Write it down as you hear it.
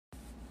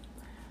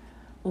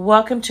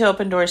Welcome to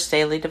Open Doors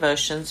Daily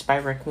Devotions by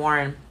Rick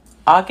Warren.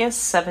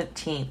 August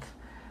 17th,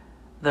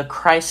 The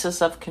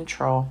Crisis of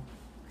Control.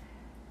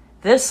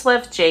 This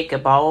left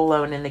Jacob all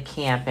alone in the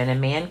camp, and a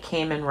man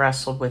came and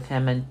wrestled with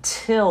him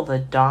until the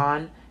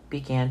dawn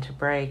began to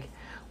break.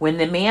 When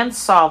the man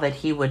saw that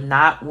he would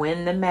not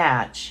win the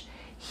match,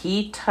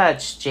 he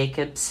touched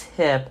Jacob's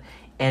hip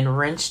and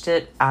wrenched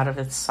it out of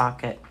its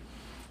socket.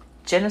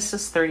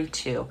 Genesis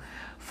 32.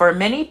 For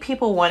many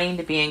people wanting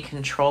to be in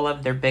control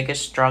of their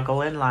biggest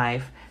struggle in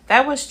life,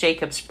 that was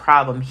Jacob's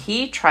problem.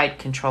 He tried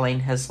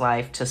controlling his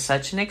life to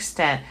such an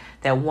extent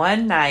that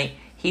one night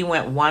he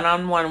went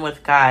one-on-one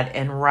with God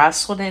and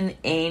wrestled an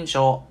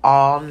angel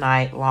all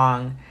night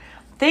long.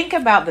 Think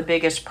about the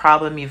biggest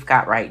problem you've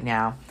got right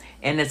now,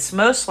 and it's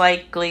most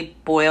likely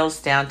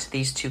boils down to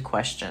these two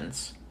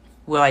questions.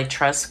 Will I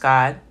trust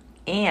God?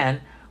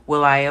 And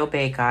will I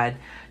obey God?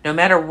 No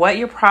matter what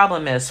your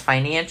problem is,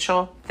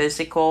 financial,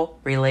 physical,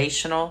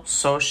 relational,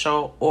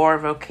 social, or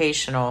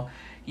vocational,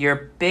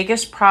 your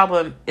biggest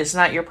problem is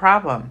not your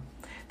problem.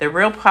 The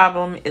real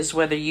problem is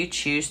whether you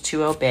choose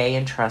to obey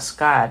and trust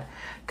God.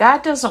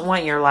 God doesn't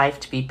want your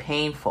life to be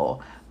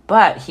painful,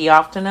 but He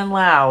often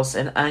allows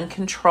an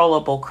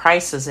uncontrollable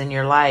crisis in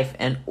your life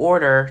in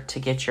order to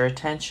get your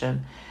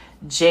attention.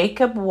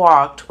 Jacob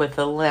walked with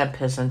a limp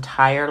his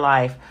entire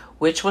life,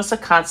 which was a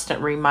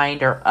constant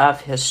reminder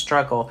of his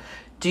struggle.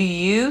 Do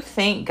you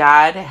think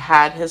God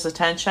had his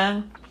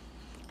attention?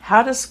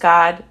 How does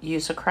God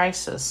use a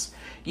crisis?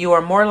 You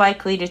are more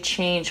likely to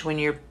change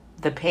when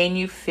the pain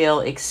you feel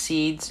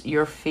exceeds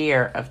your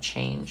fear of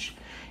change.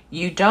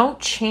 You don't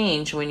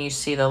change when you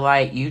see the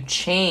light. You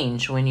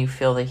change when you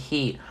feel the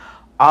heat.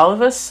 All of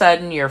a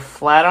sudden, you're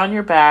flat on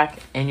your back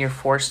and you're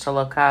forced to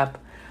look up.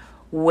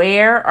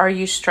 Where are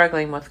you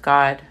struggling with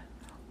God?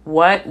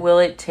 What will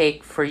it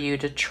take for you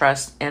to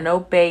trust and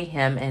obey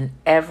Him in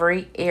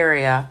every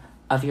area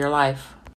of your life?